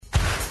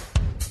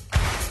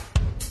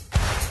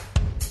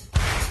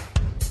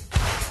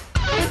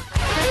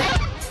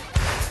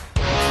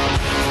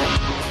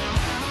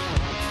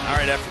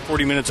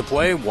40 minutes of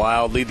play.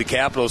 Wild lead the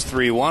Capitals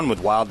 3-1 with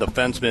Wild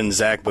defenseman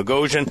Zach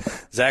Bogosian.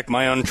 Zach,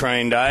 my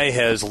untrained eye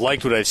has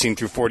liked what I've seen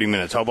through 40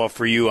 minutes. How about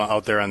for you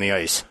out there on the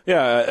ice?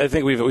 Yeah, I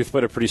think we've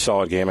played a pretty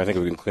solid game. I think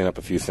we can clean up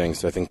a few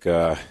things. I think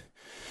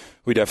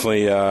we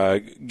definitely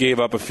gave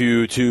up a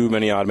few too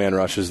many odd man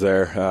rushes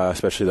there,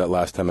 especially that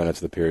last 10 minutes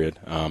of the period.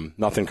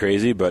 Nothing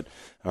crazy, but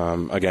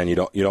again, you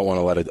don't want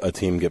to let a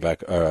team get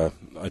back, a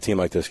team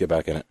like this get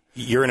back in it.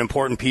 You're an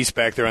important piece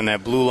back there on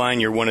that blue line.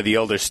 You're one of the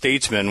elder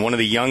statesmen. One of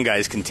the young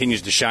guys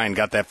continues to shine.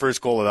 Got that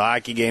first goal of the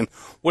hockey game.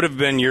 What have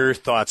been your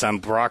thoughts on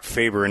Brock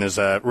Faber in his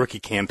rookie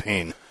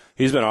campaign?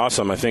 He's been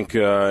awesome. I think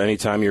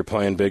anytime you're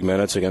playing big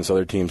minutes against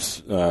other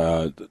teams'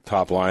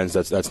 top lines,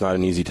 that's not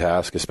an easy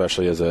task,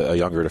 especially as a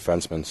younger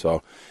defenseman.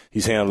 So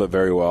he's handled it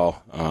very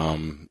well,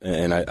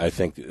 and I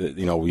think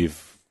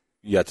we've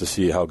yet to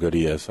see how good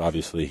he is.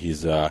 Obviously,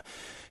 he's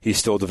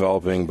still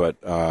developing, but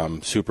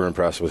super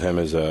impressed with him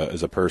as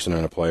a person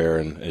and a player,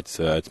 and it's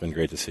been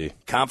great to see.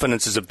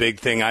 Confidence is a big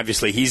thing.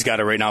 Obviously, he's got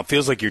it right now. It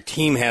feels like your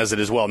team has it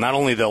as well. Not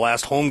only the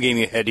last home game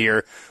you had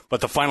here, but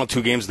the final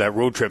 2 games of that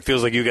road trip.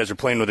 Feels like you guys are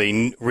playing with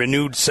a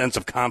renewed sense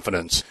of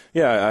confidence.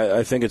 Yeah,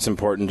 I think it's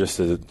important just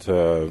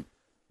to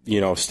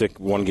stick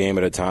one game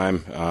at a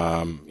time.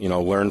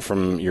 Learn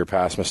from your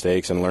past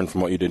mistakes and learn from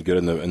what you did good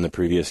in the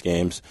previous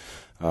games.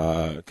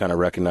 Kind of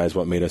recognize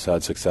what made us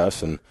have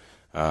success, and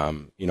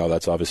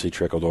that's obviously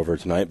trickled over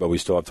tonight, but we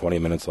still have 20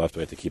 minutes left.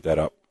 We have to keep that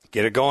up.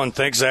 Get it going.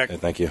 Thanks, Zach. Okay,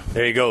 thank you.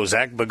 There you go.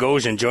 Zach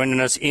Bogosian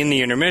joining us in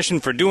the intermission.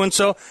 For doing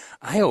so,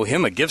 I owe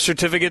him a gift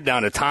certificate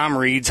down to Tom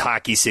Reed's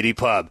Hockey City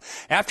Pub.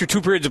 After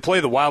 2 periods of play,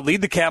 the Wild lead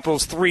the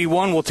Capitals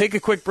 3-1. We'll take a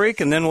quick break,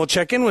 and then we'll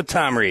check in with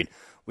Tom Reed.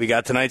 We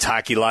got tonight's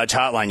Hockey Lodge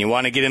Hotline. You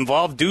want to get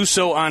involved? Do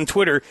so on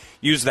Twitter.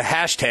 Use the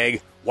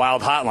hashtag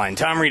WildHotline.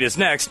 Tom Reed is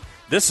next.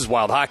 This is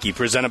Wild Hockey,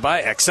 presented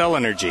by XL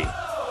Energy.